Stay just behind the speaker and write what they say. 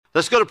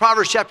Let's go to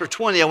Proverbs chapter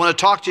 20. I want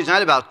to talk to you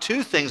tonight about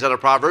two things out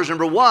of Proverbs.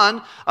 Number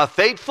one, a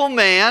faithful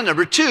man.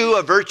 Number two,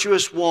 a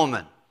virtuous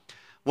woman.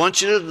 I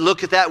want you to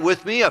look at that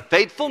with me, a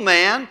faithful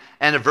man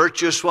and a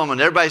virtuous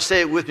woman. Everybody say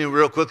it with me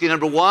real quickly.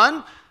 Number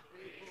one.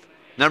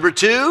 Number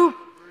two.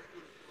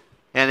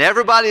 And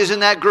everybody is in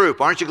that group.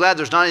 Aren't you glad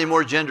there's not any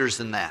more genders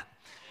than that?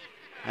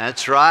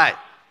 That's right.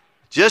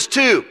 Just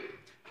two.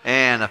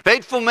 And a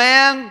faithful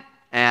man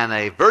and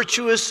a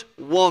virtuous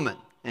woman.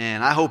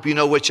 And I hope you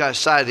know which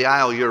side of the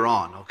aisle you're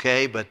on,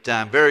 okay? But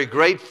I'm very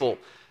grateful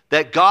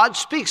that God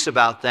speaks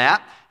about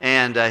that.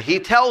 And He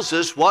tells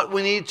us what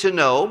we need to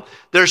know.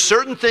 There's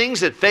certain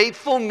things that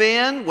faithful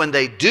men, when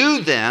they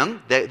do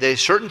them, there's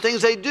certain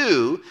things they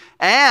do,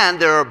 and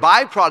there are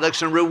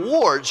byproducts and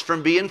rewards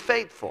from being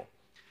faithful.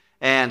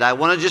 And I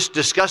want to just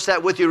discuss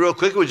that with you real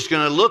quick. We're just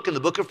going to look in the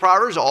book of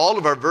Proverbs. All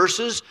of our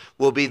verses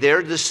will be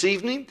there this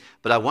evening.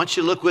 But I want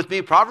you to look with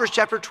me. Proverbs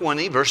chapter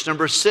 20, verse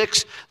number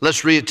 6.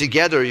 Let's read it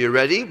together. Are you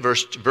ready?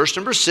 Verse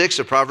number 6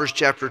 of Proverbs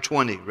chapter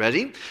 20.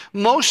 Ready?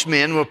 Most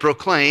men will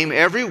proclaim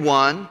every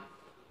one,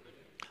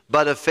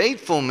 but a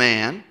faithful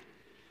man.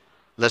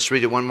 Let's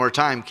read it one more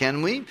time,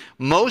 can we?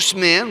 Most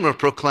men will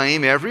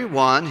proclaim every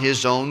one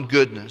his own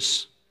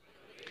goodness.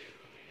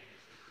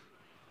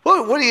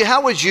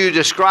 How would you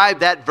describe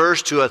that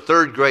verse to a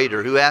third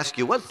grader who asks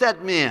you, what's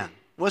that mean?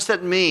 What's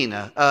that mean?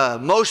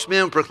 Most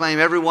men proclaim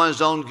everyone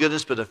his own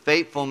goodness, but a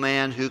faithful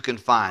man who can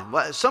find.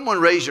 Someone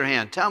raise your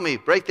hand. Tell me,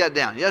 break that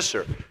down. Yes,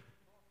 sir.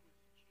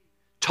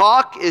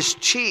 Talk is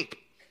cheap.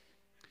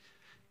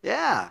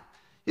 Yeah.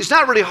 It's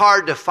not really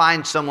hard to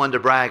find someone to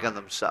brag on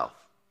themselves.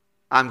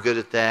 I'm good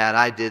at that.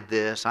 I did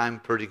this. I'm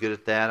pretty good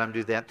at that. I'm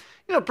do that.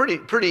 You know,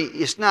 pretty.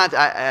 It's not.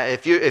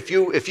 If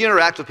you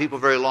interact with people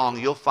very long,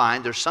 you'll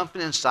find there's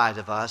something inside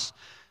of us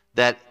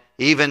that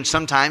even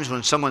sometimes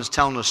when someone's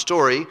telling a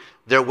story,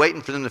 they're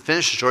waiting for them to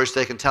finish the story so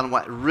they can tell them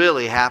what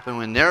really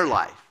happened in their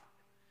life.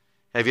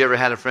 Have you ever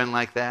had a friend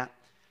like that?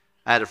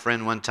 I had a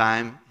friend one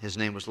time. His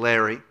name was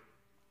Larry,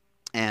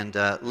 and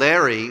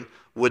Larry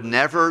would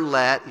never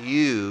let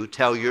you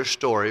tell your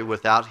story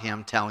without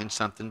him telling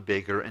something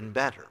bigger and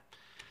better.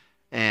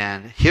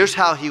 And here's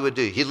how he would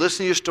do. He'd listen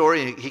to your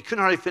story, and he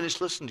couldn't hardly finish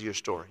listening to your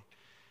story.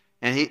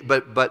 And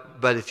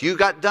but if you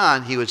got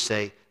done, he would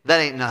say,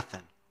 that ain't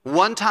nothing.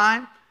 One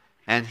time,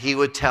 and he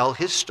would tell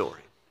his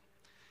story.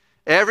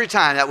 Every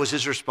time, that was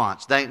his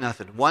response. That ain't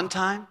nothing. One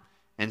time,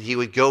 and he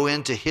would go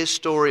into his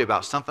story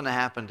about something that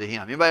happened to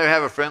him. Anybody ever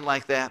have a friend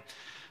like that?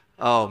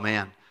 Oh,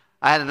 man.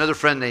 I had another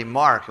friend named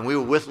Mark, and we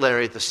were with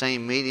Larry at the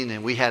same meeting,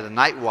 and we had a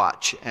night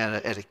watch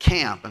at a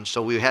camp, and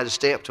so we had to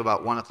stay up till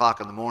about 1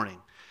 o'clock in the morning.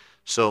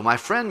 So my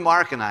friend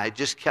Mark and I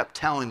just kept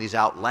telling these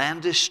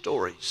outlandish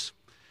stories.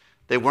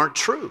 They weren't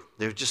true.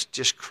 They were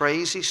just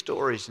crazy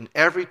stories. And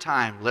every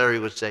time Larry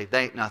would say,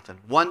 they ain't nothing.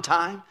 One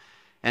time,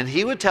 and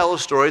he would tell a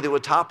story that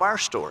would top our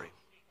story.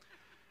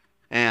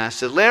 And I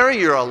said, Larry,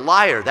 you're a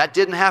liar. That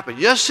didn't happen.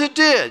 Yes, it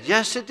did.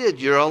 Yes, it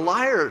did. You're a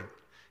liar.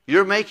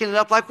 You're making it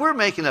up like we're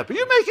making it up. Are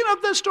you making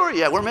up that story?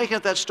 Yeah, we're making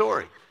up that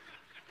story.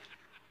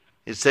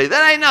 He'd say,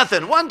 that ain't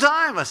nothing. One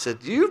time. I said,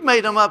 you've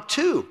made them up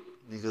too.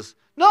 And he goes,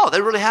 no,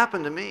 they really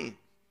happened to me.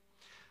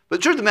 But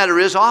the truth of the matter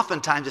is,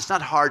 oftentimes it's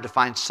not hard to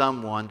find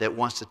someone that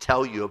wants to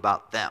tell you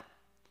about them.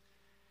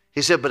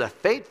 He said, but a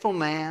faithful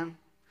man,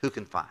 who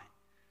can find?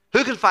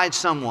 Who can find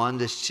someone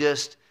that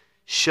just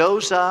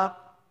shows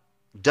up,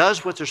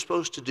 does what they're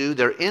supposed to do,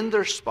 they're in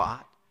their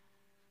spot,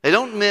 they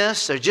don't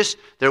miss,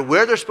 they're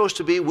where they're supposed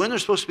to be, when they're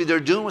supposed to be, they're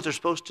doing what they're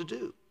supposed to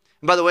do.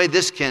 And by the way,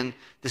 this can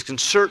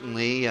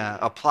certainly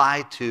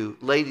apply to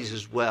ladies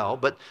as well.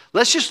 But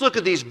let's just look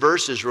at these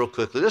verses real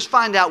quickly. Let's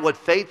find out what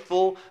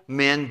faithful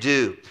men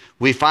do.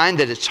 We find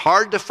that it's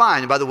hard to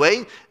find. And by the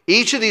way,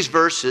 each of these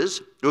verses,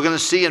 we're going to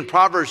see in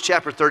Proverbs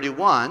chapter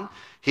 31,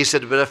 he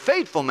said, but a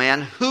faithful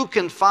man, who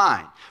can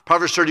find?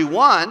 Proverbs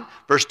 31,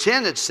 verse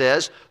 10, it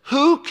says,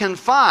 who can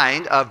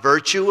find a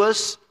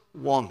virtuous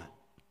woman?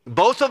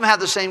 Both of them have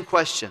the same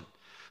question.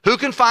 Who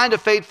can find a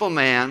faithful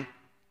man,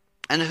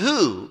 and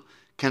who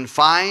can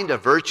find a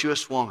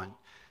virtuous woman?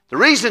 The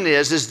reason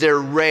is they're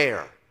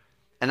rare.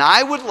 And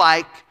I would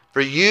like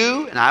for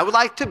you, and I would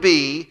like to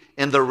be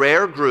in the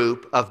rare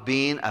group of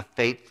being a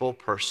faithful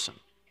person.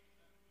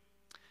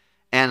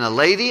 And a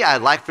lady,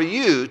 I'd like for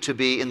you to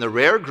be in the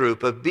rare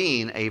group of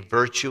being a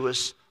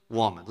virtuous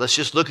woman. Let's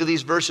just look at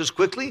these verses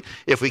quickly.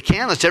 If we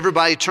can, let's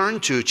everybody turn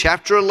to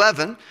chapter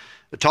 11.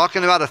 We're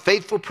talking about a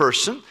faithful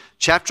person.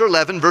 Chapter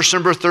 11, verse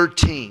number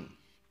 13.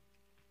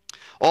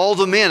 All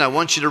the men, I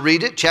want you to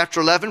read it. Chapter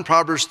 11,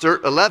 Proverbs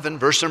 11,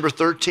 verse number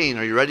 13.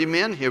 Are you ready,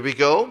 men? Here we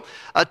go.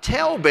 A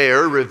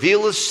talebearer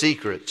revealeth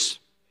secrets.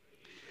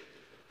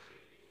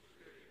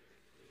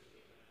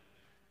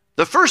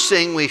 The first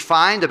thing we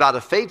find about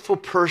a faithful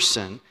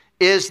person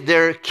is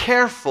they're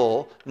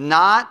careful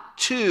not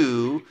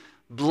to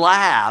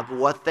blab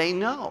what they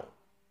know.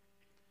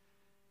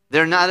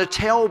 They're not a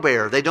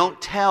talebearer. They don't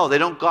tell. They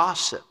don't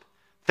gossip.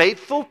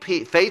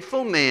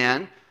 Faithful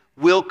men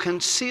will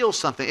conceal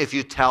something. If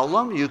you tell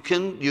them, you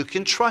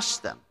can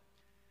trust them.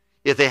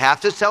 If they have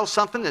to tell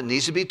something that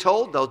needs to be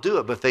told, they'll do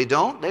it. But if they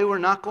don't, they were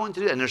not going to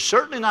do it. And there's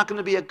certainly not going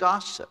to be a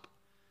gossip.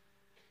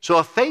 So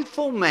a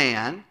faithful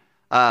man,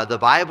 the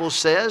Bible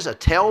says, a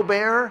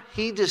talebearer,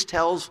 he just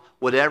tells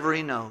whatever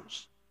he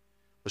knows.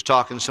 I was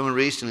talking to someone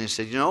recently and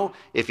said,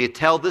 if you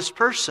tell this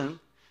person,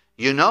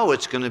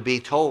 it's going to be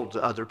told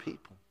to other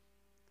people.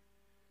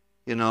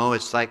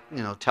 It's like,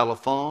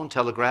 telephone,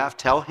 telegraph,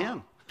 tell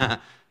him.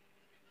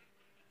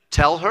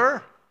 Tell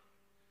her.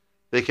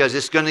 Because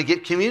it's going to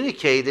get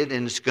communicated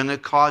and it's going to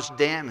cause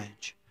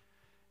damage.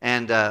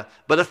 But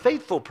a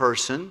faithful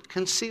person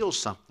conceals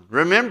something.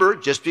 Remember,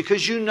 just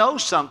because you know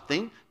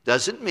something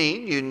doesn't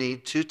mean you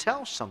need to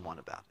tell someone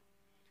about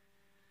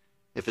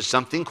it. If it's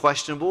something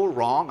questionable or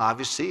wrong,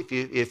 obviously,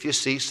 if you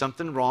see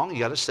something wrong, you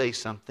got to say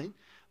something.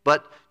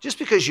 But just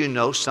because you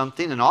know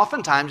something, and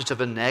oftentimes it's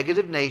of a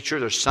negative nature,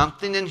 there's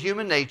something in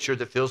human nature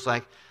that feels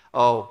like,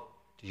 oh,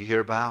 did you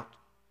hear about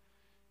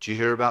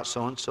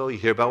so-and-so? You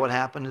hear about what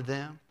happened to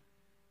them?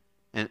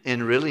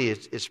 And really,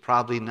 it's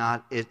probably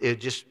not,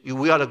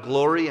 we ought to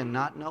glory in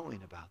not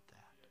knowing about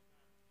that.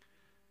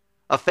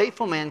 A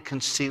faithful man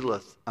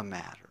concealeth a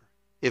matter.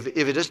 If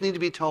it doesn't need to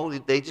be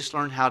told, they just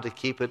learn how to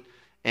keep it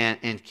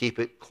and keep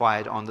it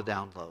quiet on the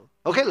down low.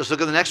 Okay, let's look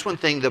at the next one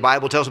thing the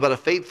Bible tells about a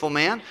faithful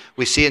man.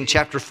 We see in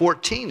chapter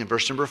 14 and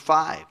verse number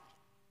 5.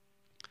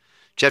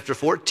 Chapter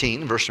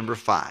 14, verse number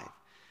 5.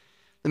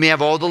 Let me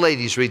have all the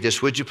ladies read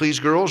this. Would you please,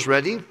 girls?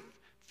 Ready?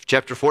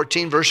 Chapter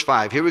 14, verse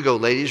 5. Here we go,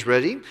 ladies.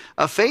 Ready?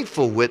 A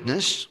faithful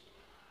witness.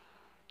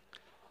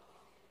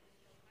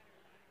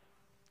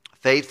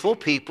 Faithful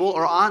people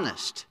are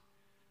honest.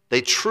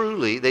 They're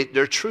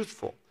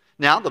truthful.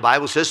 Now, the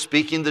Bible says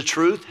speaking the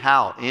truth,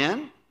 how?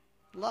 In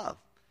love.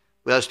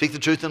 We ought to speak the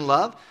truth in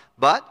love,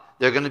 but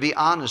they're going to be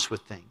honest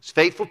with things.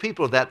 Faithful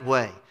people are that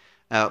way.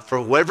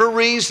 For whatever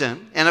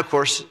reason, and of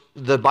course,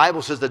 the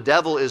Bible says the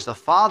devil is the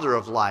father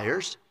of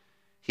liars.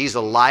 He's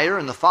a liar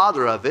and the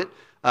father of it.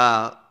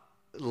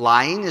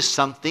 Lying is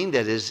something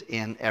that is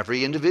in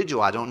every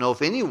individual. I don't know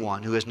of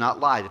anyone who has not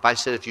lied. If I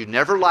said, if you've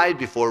never lied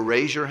before,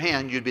 raise your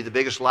hand, you'd be the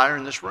biggest liar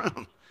in this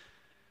room.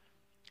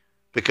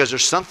 Because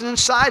there's something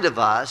inside of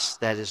us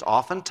that is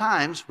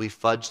oftentimes we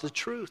fudge the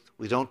truth.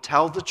 We don't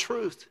tell the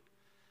truth.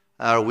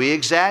 We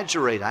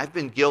exaggerate. I've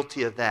been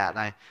guilty of that. And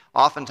I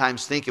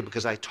oftentimes think it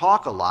because I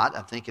talk a lot.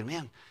 I'm thinking,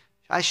 man,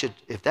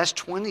 if that's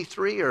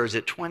 23 or is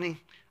it 20,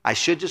 I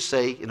should just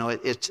say,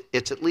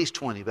 it's at least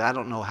 20, but I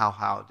don't know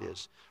how it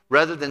is.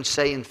 Rather than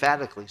say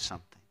emphatically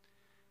something.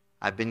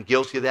 I've been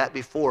guilty of that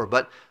before.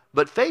 But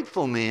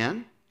faithful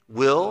men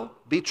will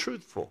be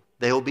truthful.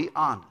 They will be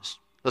honest.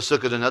 Let's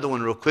look at another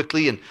one real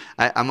quickly. And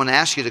I'm going to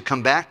ask you to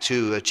come back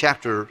to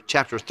chapter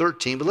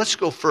 13. But let's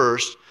go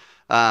first.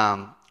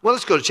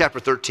 Let's go to chapter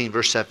 13,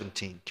 verse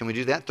 17. Can we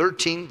do that?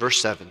 13,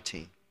 verse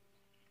 17.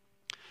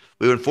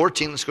 We were in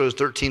 14. Let's go to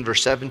 13,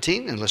 verse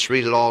 17. And let's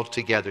read it all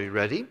together. You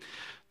ready?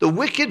 The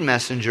wicked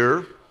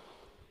messenger,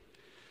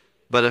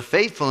 but a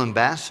faithful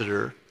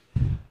ambassador.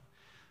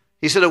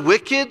 He said,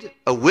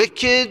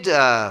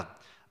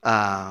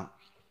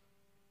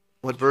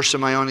 what verse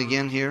am I on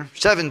again here?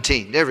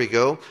 17, there we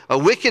go. A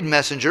wicked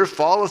messenger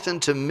falleth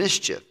into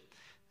mischief.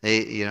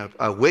 A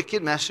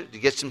wicked messenger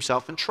gets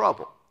himself in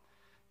trouble.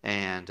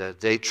 And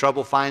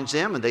trouble finds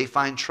them and they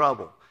find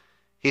trouble.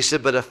 He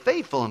said, but a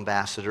faithful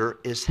ambassador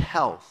is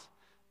health.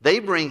 They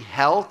bring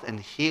health and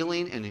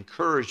healing and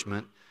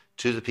encouragement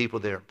to the people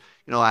there.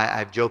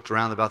 I've joked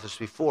around about this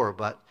before,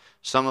 but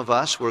some of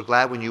us were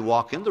glad when you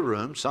walk in the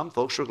room. Some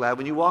folks were glad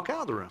when you walk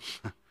out of the room.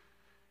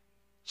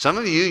 Some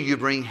of you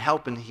bring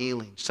help and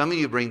healing. Some of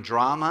you bring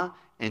drama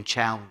and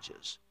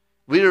challenges.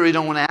 We really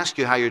don't want to ask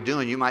you how you're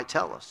doing. You might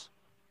tell us.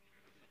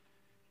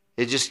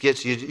 It just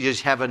gets, you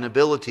just have an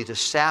ability to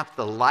sap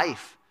the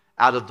life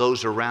out of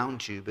those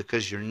around you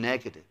because you're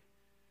negative.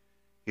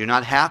 You're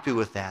not happy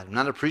with that. I'm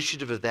not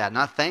appreciative of that.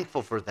 Not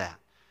thankful for that.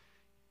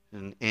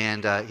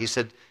 And he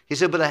said,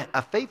 but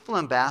a faithful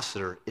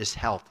ambassador is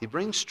health. He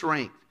brings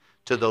strength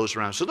to those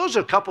around. So those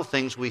are a couple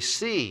things we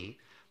see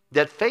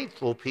that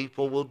faithful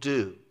people will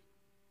do.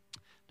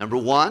 Number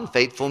one,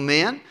 faithful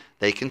men,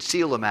 they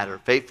conceal a matter.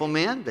 Faithful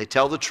men, they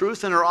tell the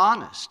truth and are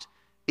honest.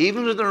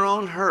 Even to their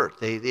own hurt.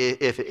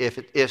 If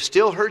it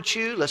still hurts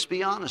you, let's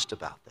be honest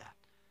about that.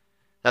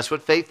 That's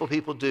what faithful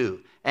people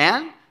do.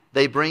 And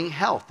they bring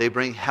health. They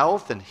bring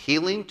health and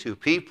healing to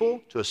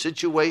people, to a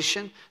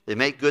situation. They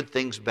make good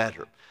things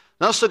better.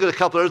 Now let's look at a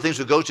couple other things.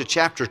 We'll go to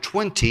chapter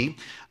 25.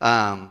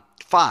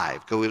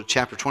 Go to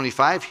chapter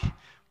 25,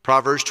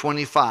 Proverbs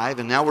 25.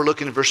 And now we're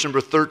looking at verse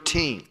number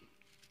 13.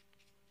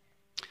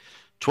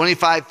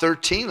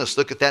 25:13, let's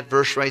look at that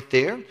verse right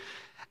there.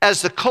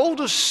 As the cold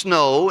of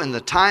snow in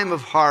the time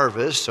of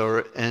harvest,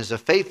 or as a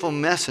faithful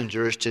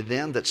messenger is to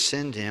them that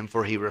send him,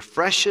 for he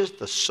refresheth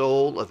the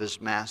soul of his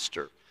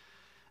master.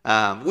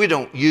 We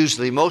don't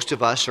usually, most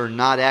of us are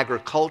not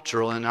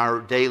agricultural in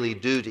our daily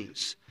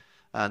duties.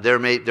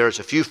 There's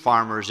a few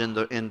farmers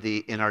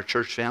in our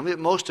church family, but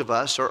most of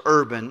us are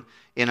urban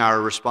in our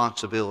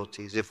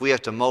responsibilities. If we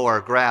have to mow our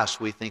grass,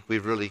 we think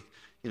we've really,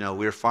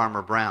 we're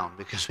Farmer Brown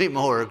because we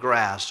mow our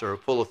grass or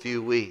pull a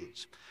few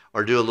weeds.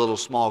 or do a little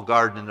small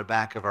garden in the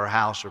back of our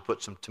house, or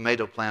put some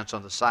tomato plants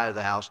on the side of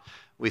the house,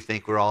 we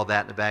think we're all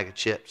that in a bag of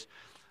chips.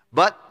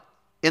 But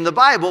in the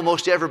Bible,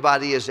 most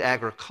everybody is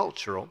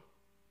agricultural.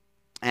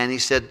 And he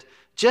said,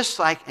 just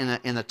like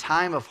in a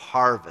time of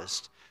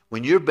harvest,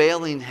 when you're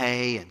baling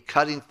hay and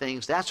cutting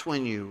things, that's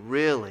when you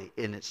really,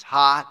 and it's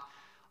hot.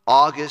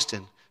 August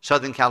in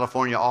Southern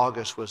California,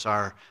 August was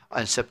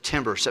and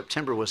September.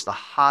 September was the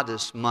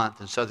hottest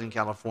month in Southern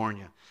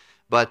California.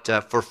 But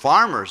for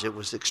farmers, it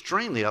was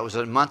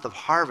a month of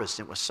harvest.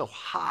 It was so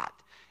hot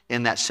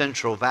in that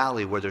Central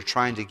Valley where they're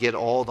trying to get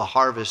all the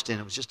harvest in.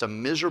 It was just a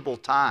miserable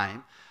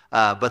time,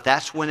 but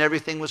that's when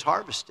everything was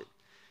harvested.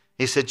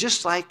 He said,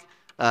 just like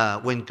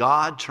when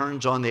God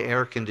turns on the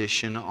air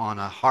conditioner on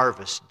a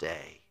harvest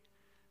day,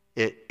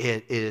 that's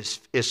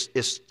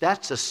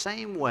the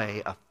same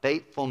way a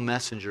faithful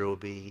messenger will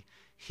be.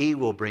 He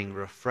will bring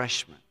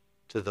refreshment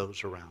to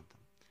those around them.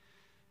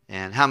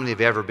 And how many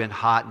have ever been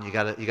hot and you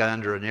got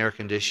under an air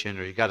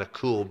conditioner, or you got a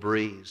cool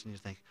breeze, and you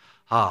think,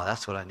 oh,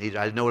 that's what I needed.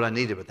 I didn't know what I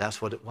needed, but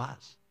that's what it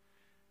was.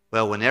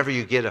 Well, whenever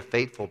you get a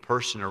faithful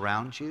person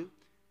around you,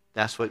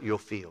 that's what you'll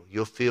feel.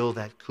 You'll feel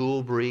that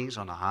cool breeze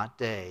on a hot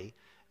day,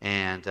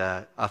 and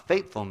a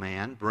faithful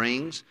man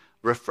brings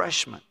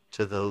refreshment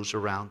to those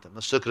around them.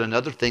 Let's look at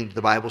another thing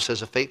the Bible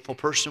says a faithful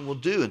person will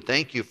do. And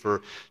thank you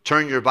for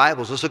turning your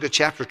Bibles. Let's look at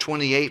chapter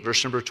 28,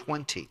 verse number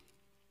 20.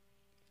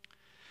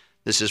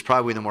 This is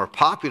probably the more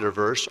popular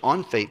verse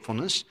on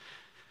faithfulness.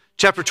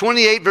 Chapter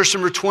 28, verse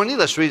number 20.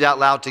 Let's read out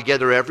loud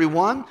together,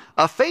 everyone.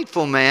 A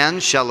faithful man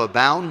shall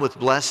abound with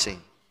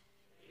blessing.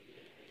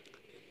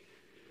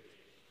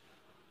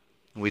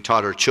 We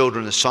taught our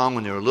children the song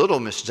when they were little.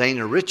 Miss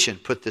Zana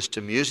Richin put this to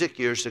music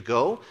years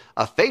ago.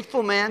 A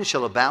faithful man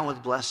shall abound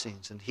with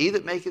blessings, and he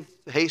that maketh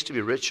haste to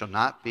be rich shall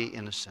not be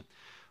innocent.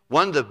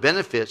 One of the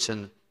benefits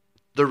and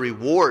the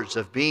rewards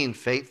of being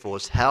faithful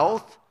is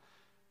health.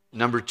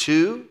 Number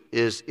two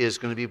is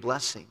going to be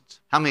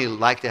blessings. How many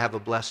like to have a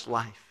blessed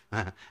life?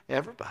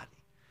 Everybody.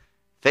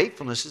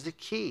 Faithfulness is the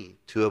key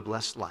to a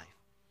blessed life.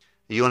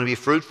 You want to be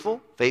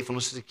fruitful?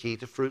 Faithfulness is the key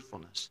to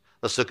fruitfulness.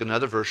 Let's look at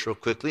another verse real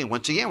quickly. And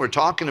once again, we're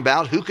talking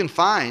about who can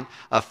find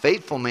a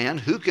faithful man,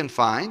 who can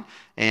find.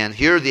 And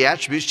here are the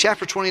attributes.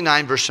 Chapter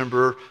 29, verse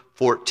number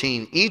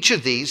 14. Each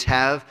of these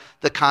have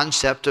the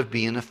concept of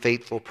being a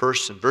faithful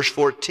person. Verse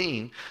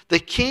 14, the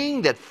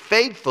king that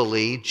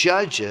faithfully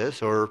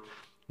judgeth or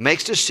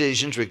makes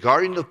decisions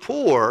regarding the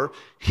poor,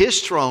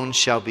 his throne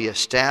shall be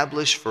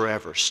established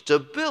forever.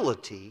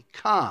 Stability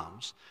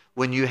comes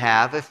when you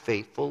have a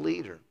faithful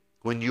leader.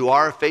 When you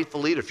are a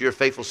faithful leader, if you're a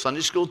faithful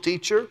Sunday school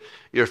teacher,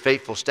 you're a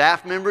faithful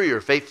staff member, you're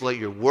faithful at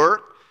your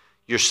work,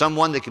 you're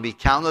someone that can be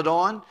counted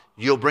on,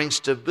 you'll bring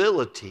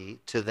stability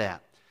to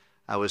that.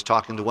 I was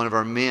talking to one of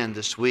our men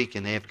this week,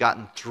 and they have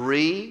gotten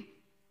 3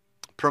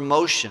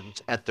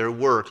 promotions at their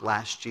work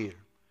last year.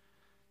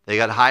 They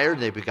got hired,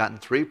 and they've gotten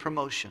 3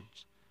 promotions.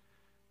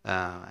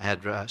 I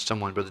had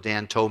someone, Brother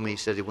Dan, told me, he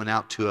said he went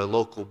out to a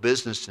local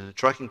business in a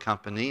trucking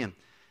company,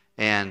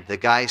 and the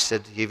guy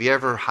said, have you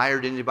ever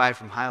hired anybody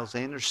from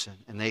Hiles-Anderson?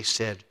 And they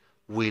said,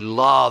 we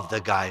love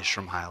the guys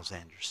from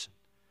Hiles-Anderson.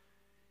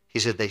 He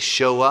said, they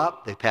show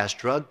up, they pass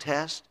drug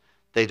tests,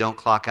 they don't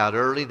clock out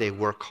early, they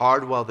work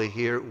hard while they're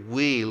here.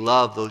 We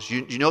love those.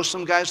 You know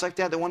some guys like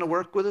that want to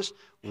work with us?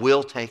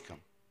 We'll take them.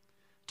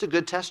 It's a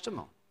good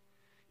testimony.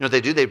 You know what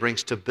they do? They bring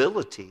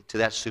stability to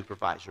that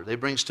supervisor. They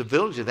bring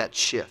stability to that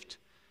shift.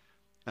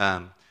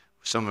 Some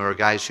of our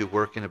guys who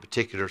work in a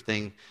particular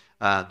thing,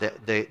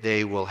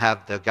 they will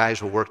have the guys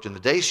who worked in the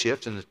day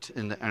shift,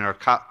 and our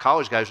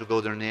college guys will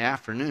go there in the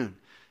afternoon.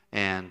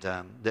 And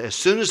as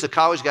soon as the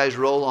college guys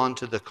roll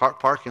onto the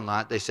parking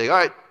lot, they say, all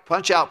right,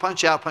 punch out,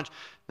 punch out, punch.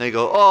 And they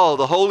go, oh,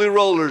 the holy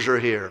rollers are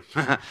here.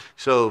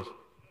 So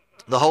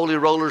the holy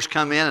rollers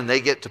come in and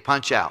they get to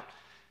punch out.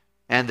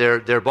 And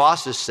their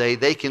bosses say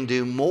they can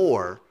do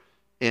more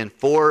in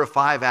 4 or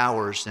 5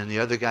 hours than the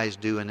other guys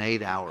do in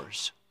 8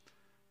 hours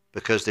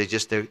because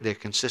they're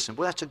consistent.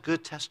 Well, that's a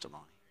good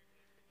testimony.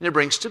 And it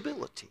brings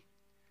stability.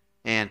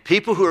 And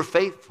people who are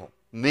faithful,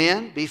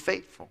 men, be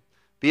faithful.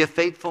 Be a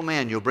faithful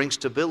man. You'll bring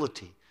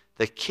stability.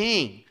 The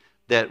king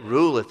that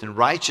ruleth and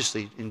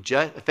righteously and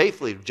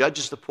faithfully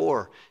judges the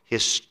poor,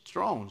 his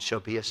throne shall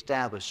be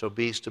established. So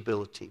be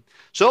stability.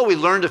 So we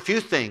learned a few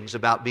things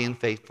about being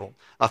faithful.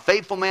 A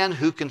faithful man,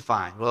 who can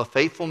find? Well, a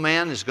faithful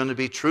man is going to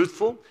be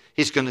truthful.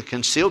 He's going to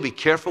conceal, be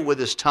careful with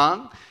his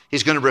tongue.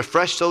 He's going to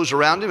refresh those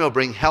around him. He'll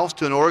bring health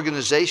to an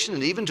organization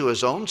and even to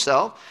his own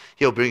self.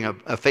 He'll bring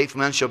a faithful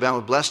man shall abound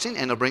with blessing,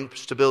 and he'll bring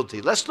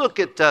stability. Let's look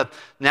at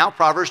now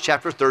Proverbs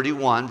chapter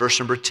 31, verse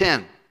number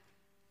 10.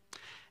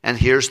 And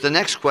here's the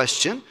next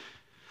question.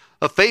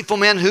 A faithful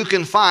man who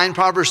can find?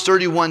 Proverbs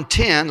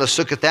 31:10. Let's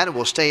look at that, and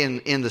we'll stay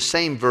in the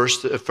same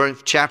verse,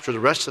 chapter, the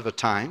rest of the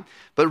time.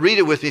 But read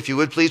it with me, if you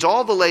would, please.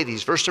 All the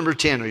ladies, verse number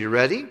 10. Are you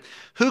ready?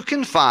 Who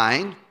can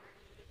find?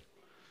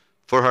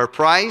 For her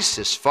price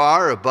is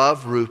far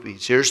above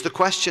rubies. Here's the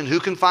question. Who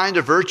can find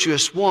a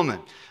virtuous woman?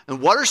 And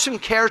what are some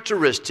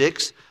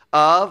characteristics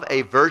of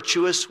a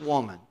virtuous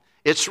woman?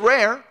 It's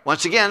rare.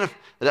 Once again,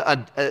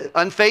 An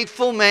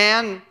unfaithful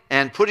man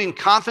and putting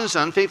confidence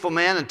in an unfaithful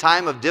man in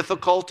time of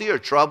difficulty or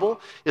trouble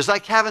is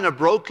like having a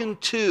broken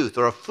tooth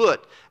or a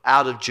foot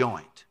out of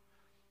joint.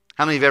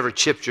 How many of you have ever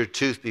chipped your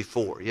tooth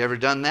before? You ever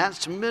done that?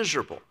 It's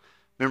miserable.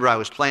 Remember, I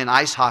was playing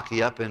ice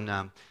hockey up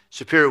in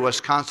Superior,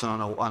 Wisconsin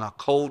on a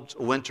cold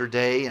winter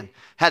day, and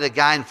had a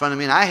guy in front of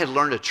me, and I had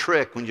learned a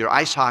trick when you're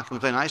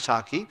playing ice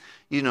hockey.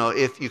 You know,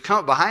 if you come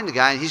up behind the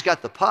guy and he's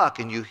got the puck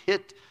and you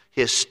hit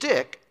his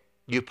stick,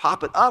 you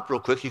pop it up real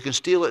quick, you can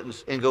steal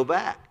it and go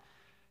back.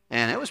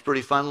 And it was a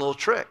pretty fun little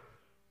trick.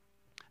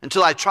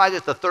 Until I tried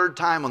it the third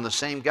time on the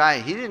same guy.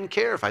 He didn't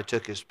care if I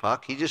took his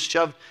puck. He just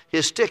shoved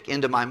his stick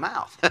into my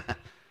mouth.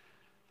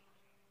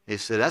 He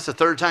said, "That's the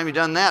third time you've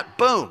done that."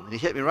 Boom. And he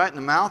hit me right in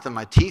the mouth, and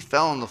my teeth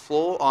fell on the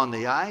floor, on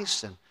the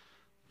ice. And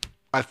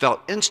I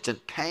felt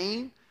instant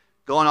pain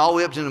going all the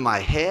way up into my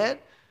head.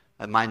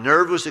 And my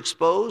nerve was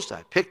exposed.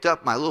 I picked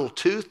up my little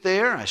tooth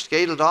there, and I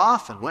skated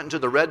off and went into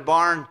the Red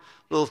Barn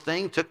little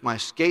thing, took my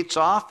skates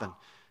off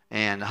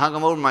and hung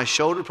them over my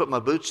shoulder, put my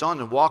boots on,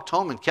 and walked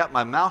home and kept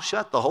my mouth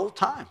shut the whole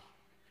time.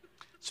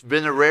 It's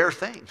been a rare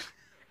thing.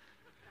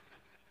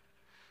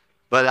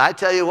 But I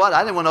tell you what,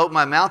 I didn't want to open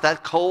my mouth.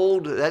 That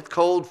cold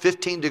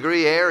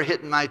 15-degree air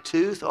hitting my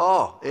tooth, I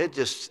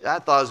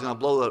thought I was going to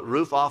blow the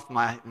roof off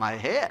my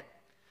head.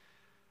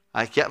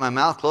 I kept my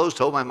mouth closed,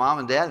 told my mom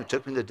and dad, and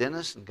took me to the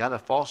dentist and got a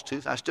false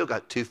tooth. I still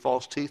got 2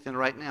 false teeth in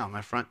right now,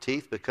 my front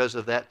teeth, because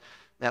of that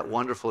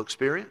wonderful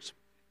experience.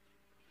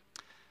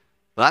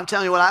 But I'm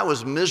telling you what, I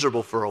was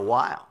miserable for a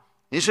while.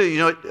 And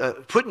so,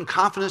 putting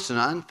confidence in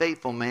an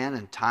unfaithful man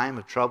in time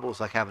of trouble is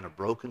like having a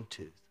broken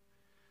tooth.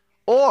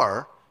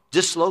 Or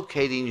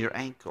dislocating your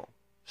ankle,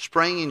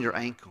 spraining your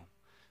ankle.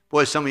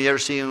 Boy, some of you ever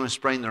see anyone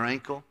sprain their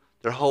ankle?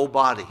 Their whole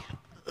body.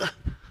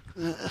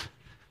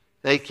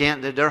 They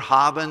can't, they're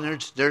hobbling.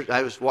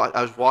 I was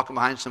walking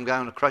behind some guy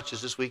on the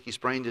crutches this week. He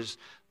sprained his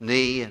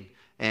knee.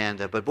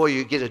 But boy,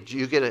 you get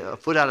a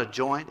foot out of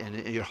joint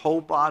and your whole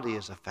body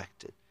is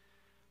affected.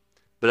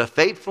 But a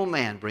faithful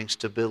man brings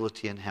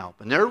stability and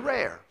help. And they're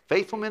rare.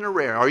 Faithful men are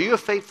rare. Are you a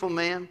faithful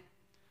man?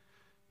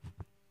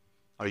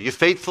 Are you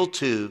faithful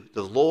to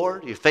the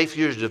Lord? Are you faithful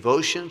to your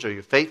devotions? Are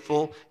you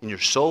faithful in your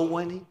soul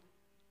winning?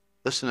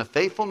 Listen, a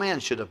faithful man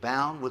should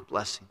abound with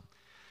blessing.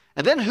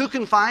 And then who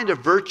can find a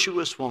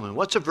virtuous woman?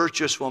 What's a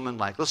virtuous woman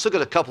like? Let's look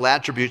at a couple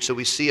attributes that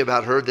we see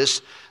about her,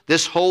 this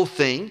whole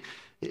thing.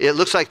 It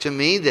looks like to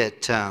me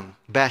that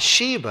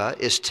Bathsheba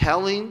is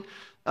telling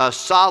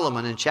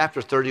Solomon in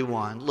chapter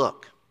 31,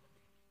 look,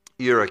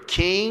 you're a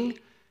king.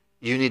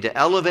 You need to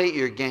elevate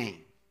your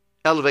game.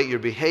 Elevate your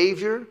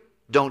behavior.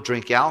 Don't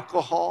drink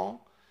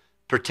alcohol.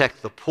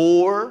 Protect the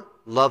poor.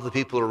 Love the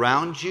people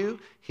around you.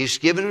 He's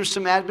given her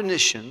some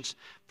admonitions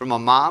from a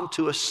mom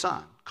to a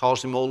son.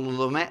 Calls him old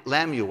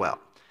Lemuel.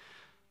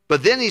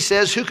 But then he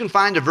says, who can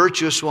find a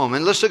virtuous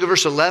woman? Let's look at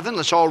verse 11.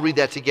 Let's all read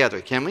that together,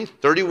 can we?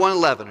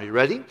 31:11. Are you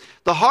ready?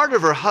 The heart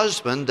of her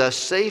husband does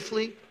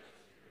safely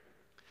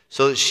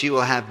so that she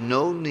will have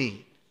no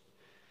need.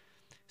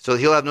 So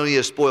he'll have no need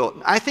of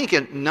spoil. I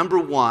think, number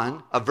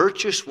one, a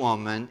virtuous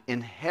woman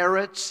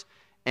inherits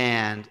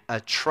and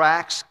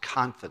attracts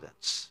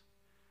confidence.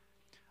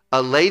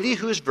 A lady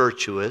who is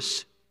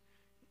virtuous,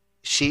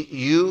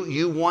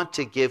 you want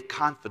to give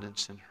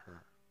confidence in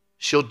her.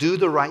 She'll do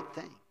the right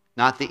thing.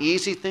 Not the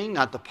easy thing,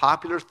 not the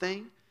popular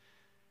thing,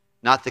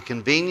 not the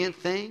convenient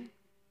thing.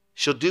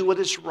 She'll do what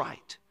is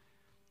right.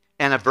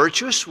 And a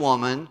virtuous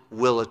woman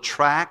will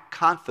attract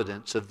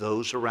confidence of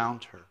those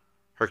around her.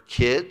 Her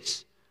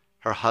kids,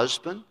 her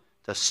husband,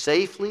 to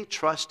safely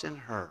trust in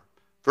her.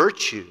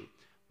 Virtue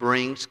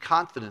brings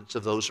confidence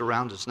of those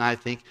around us. And I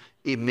think,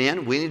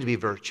 men, we need to be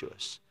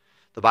virtuous.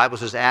 The Bible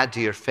says, add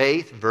to your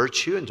faith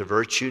virtue, and to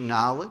virtue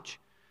knowledge.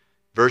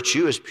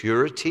 Virtue is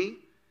purity.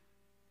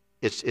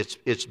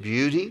 It's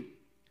beauty.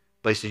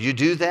 But he said, you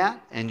do that,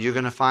 and you're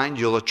going to find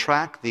you'll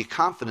attract the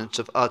confidence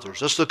of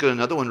others. Let's look at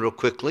another one real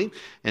quickly,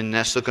 and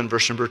let's look at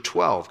verse number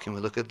 12. Can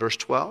we look at verse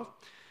 12?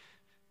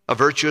 A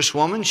virtuous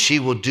woman, she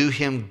will do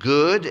him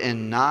good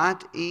and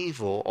not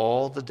evil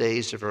all the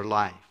days of her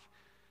life.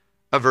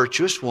 A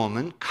virtuous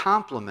woman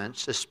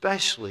compliments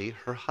especially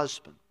her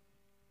husband.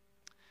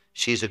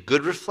 She's a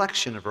good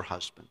reflection of her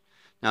husband.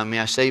 Now, may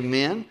I say,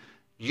 men,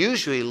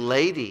 usually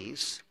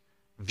ladies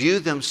view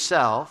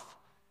themselves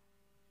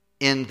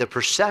in the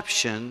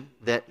perception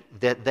that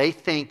they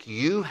think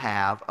you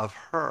have of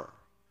her.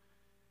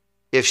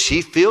 If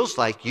she feels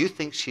like you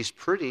think she's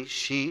pretty,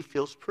 she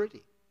feels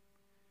pretty.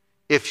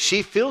 If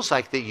she feels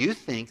like that you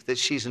think that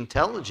she's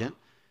intelligent,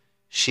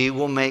 she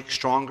will make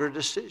stronger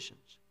decisions.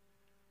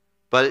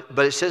 But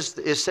it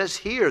says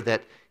here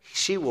that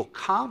she will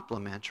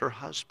compliment her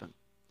husband.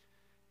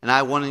 And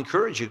I want to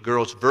encourage you,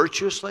 girls,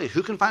 virtuous ladies.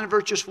 Who can find a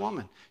virtuous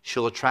woman?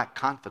 She'll attract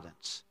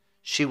confidence.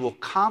 She will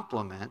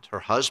compliment her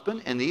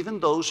husband and even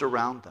those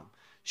around them.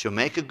 She'll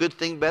make a good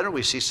thing better.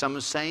 We see some of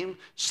the same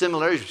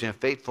similarities between a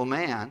faithful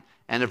man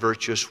and a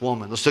virtuous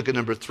woman. Let's look at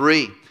number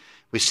 3.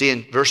 We see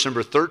in verse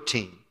number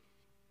 13.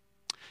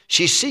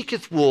 She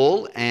seeketh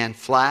wool and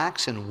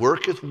flax and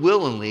worketh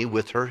willingly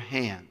with her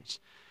hands.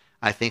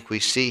 I think we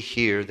see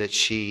here that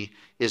she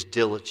is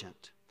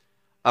diligent.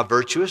 A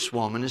virtuous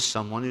woman is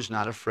someone who's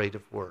not afraid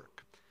of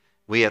work.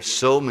 We have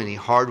so many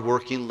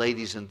hardworking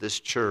ladies in this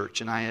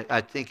church, and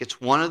I think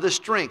it's one of the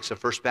strengths of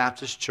First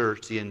Baptist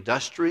Church, the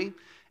industry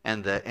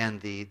and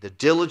the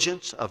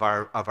diligence of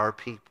our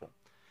people,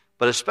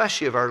 but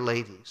especially of our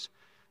ladies.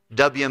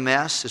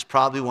 WMS is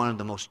probably one of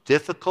the most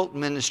difficult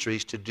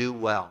ministries to do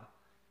well.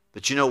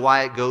 But you know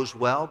why it goes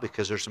well?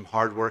 Because there's some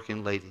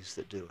hardworking ladies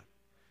that do it.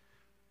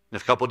 In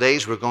a couple of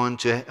days, we're going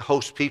to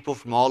host people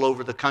from all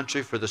over the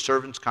country for the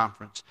Servants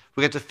Conference.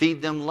 We're going to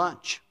feed them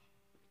lunch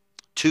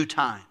 2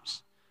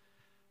 times.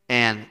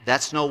 And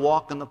that's no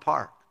walk in the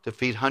park, to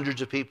feed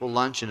hundreds of people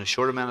lunch in a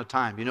short amount of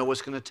time. You know what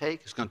it's going to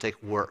take? It's going to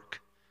take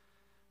work.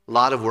 A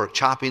lot of work,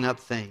 chopping up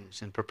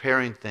things and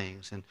preparing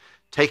things and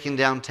taking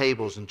down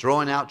tables and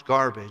throwing out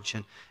garbage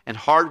and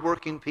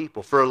hardworking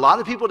people. For a lot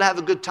of people to have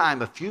a good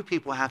time, a few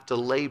people have to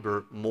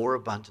labor more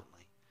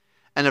abundantly.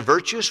 And a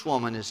virtuous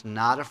woman is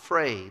not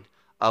afraid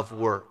of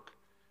work.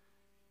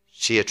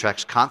 She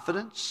attracts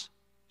confidence.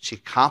 She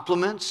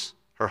compliments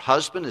her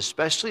husband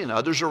especially and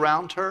others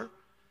around her.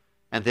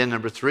 And then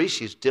number 3,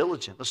 she's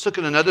diligent. Let's look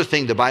at another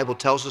thing the Bible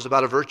tells us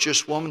about a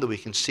virtuous woman that we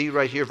can see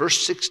right here.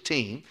 Verse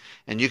 16,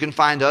 and you can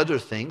find other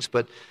things,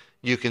 but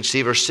you can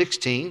see verse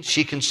 16.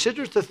 She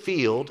considereth the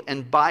field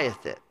and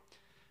buyeth it.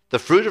 The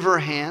fruit of her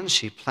hands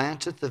she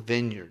planteth the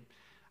vineyard.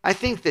 I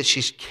think that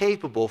she's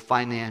capable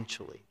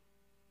financially.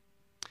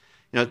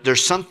 You know,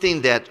 there's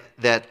something that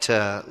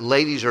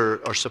ladies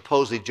are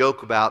supposedly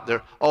joke about.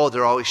 They're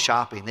always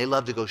shopping. They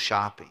love to go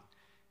shopping.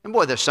 And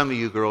boy, there's some of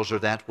you girls are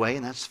that way,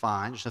 and that's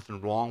fine. There's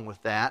nothing wrong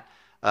with that,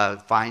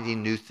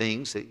 finding new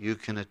things that you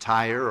can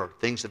attire or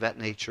things of that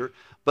nature.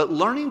 But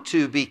learning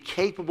to be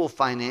capable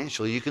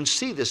financially, you can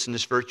see this in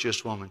this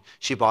virtuous woman.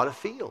 She bought a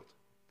field.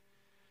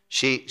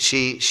 She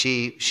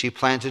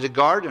planted a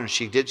garden.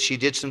 She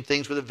did some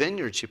things with a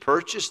vineyard. She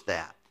purchased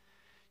that.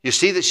 You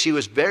see that she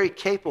was very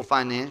capable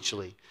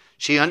financially.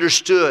 She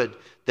understood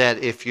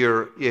that if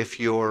your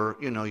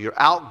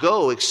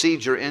outgo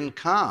exceeds your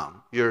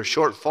income, your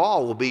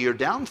shortfall will be your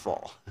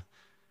downfall.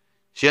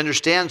 She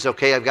understands,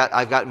 okay, I've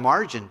got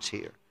margins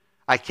here.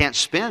 I can't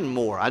spend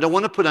more. I don't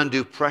want to put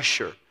undue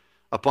pressure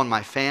upon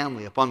my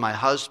family, upon my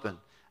husband.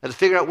 I have to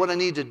figure out what I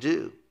need to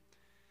do.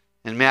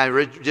 And may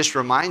I just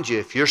remind you,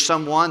 if you're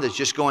someone that's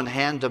just going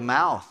hand to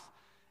mouth,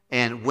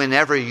 and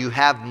whenever you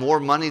have more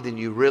money than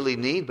you really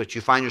need, but you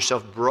find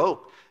yourself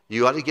broke,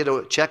 you ought to get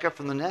a checkup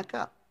from the neck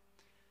up.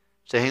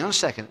 Say, hang on a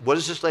second. What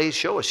does this lady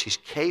show us? She's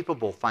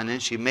capable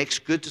financially. She makes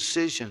good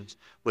decisions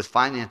with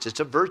finance.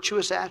 It's a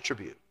virtuous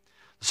attribute.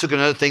 Let's look at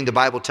another thing the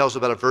Bible tells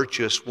about a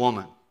virtuous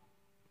woman.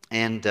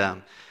 And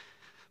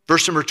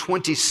verse number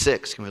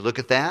 26, can we look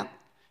at that?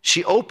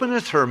 She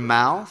openeth her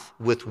mouth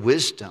with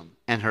wisdom,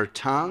 and her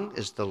tongue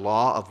is the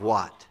law of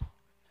what?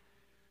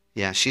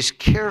 Yeah, she's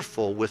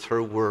careful with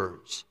her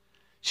words.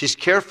 She's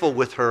careful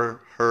with her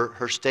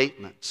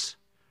statements,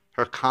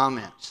 her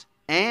comments.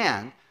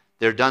 And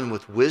they're done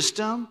with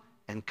wisdom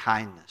and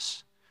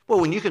kindness.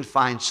 Well, when you can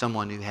find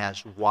someone who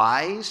has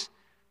wise,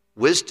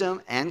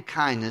 wisdom, and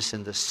kindness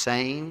in the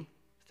same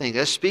thing,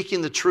 that's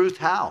speaking the truth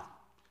how?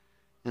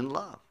 In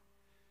love.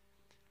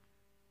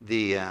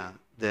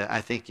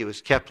 I think it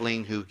was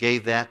Kepling who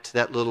gave that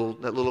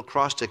little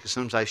cross stick.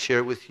 Sometimes I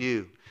share with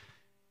you.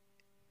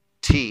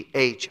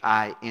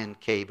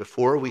 T-H-I-N-K.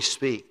 Before we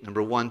speak,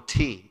 number 1,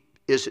 T.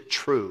 Is it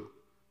true?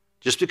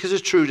 Just because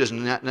it's true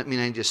doesn't mean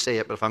I need to say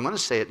it, but if I'm going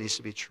to say it, it needs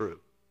to be true.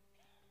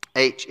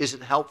 H, is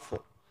it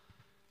helpful?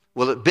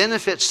 Will it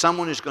benefit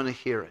someone who's going to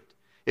hear it?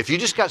 If you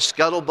just got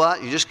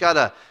scuttlebutt, you just got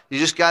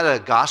a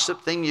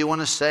gossip thing you want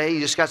to say, you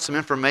just got some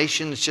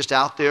information that's just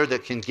out there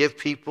that can give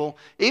people,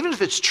 even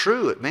if it's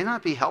true, it may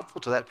not be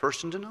helpful to that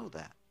person to know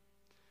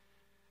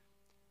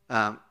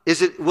that.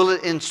 Will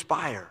it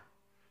inspire?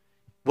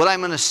 What I'm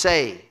going to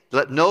say,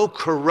 let no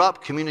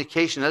corrupt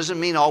communication, doesn't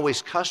mean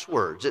always cuss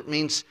words. It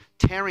means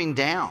tearing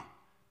down.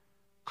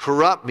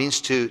 Corrupt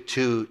means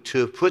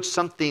to put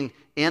something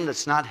in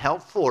that's not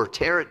helpful or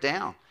tear it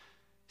down.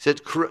 He said,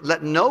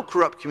 let no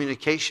corrupt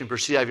communication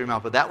proceed out of your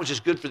mouth, but that which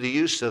is good for the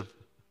use of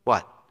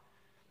what?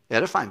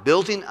 Edifying,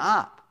 building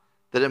up,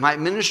 that it might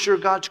minister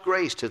God's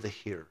grace to the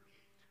hearer.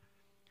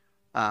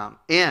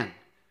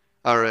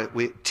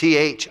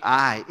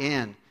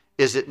 T-H-I-N,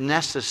 is it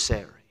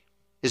necessary?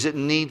 Is it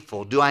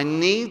needful? Do I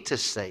need to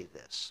say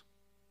this?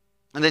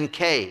 And then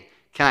K,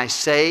 can I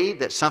say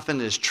that something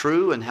is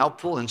true and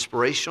helpful,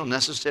 inspirational,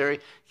 necessary?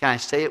 Can I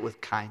say it with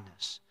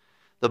kindness?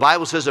 The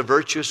Bible says a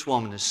virtuous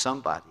woman is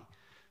somebody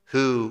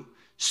who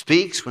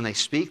speaks. When they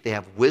speak, they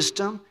have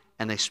wisdom,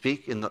 and they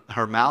speak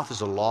her mouth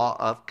is a law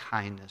of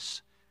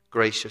kindness,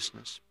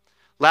 graciousness.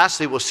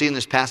 Lastly, we'll see in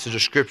this passage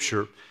of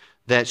Scripture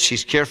that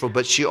she's careful,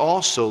 but she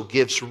also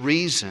gives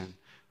reason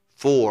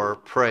for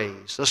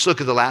praise. Let's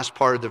look at the last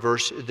part of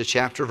the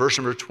chapter, verse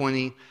number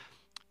 28.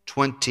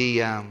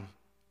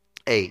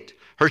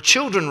 Her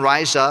children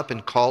rise up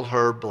and call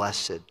her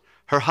blessed.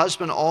 Her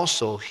husband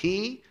also,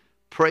 he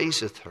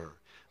praiseth her.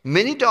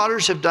 Many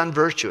daughters have done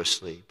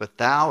virtuously, but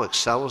thou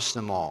excellest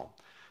them all.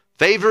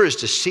 Favor is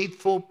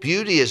deceitful,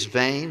 beauty is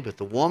vain, but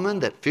the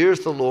woman that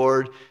feareth the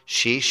Lord,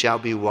 she shall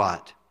be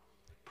what?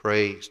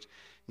 Praised.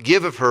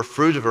 Give her the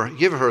fruit of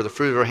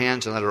her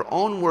hands, and let her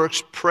own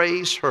works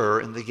praise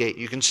her in the gate.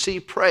 You can see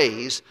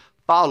praise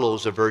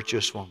follows a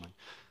virtuous woman.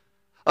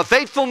 A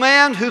faithful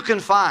man, who can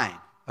find?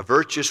 A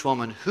virtuous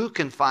woman, who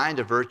can find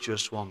a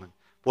virtuous woman?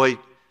 Boy,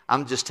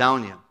 I'm just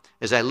telling you,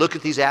 as I look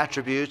at these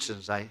attributes,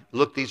 as I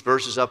look these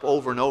verses up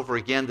over and over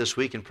again this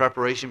week in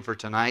preparation for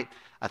tonight,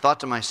 I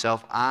thought to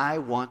myself, I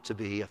want to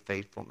be a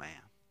faithful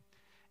man.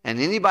 And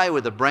anybody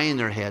with a brain in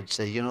their head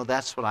say, you know,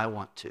 that's what I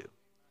want to.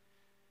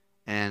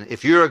 And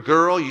if you're a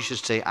girl, you should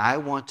say, I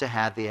want to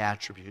have the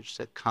attributes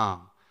that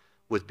come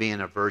with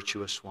being a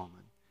virtuous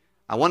woman.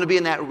 I want to be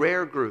in that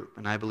rare group,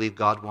 and I believe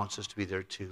God wants us to be there too.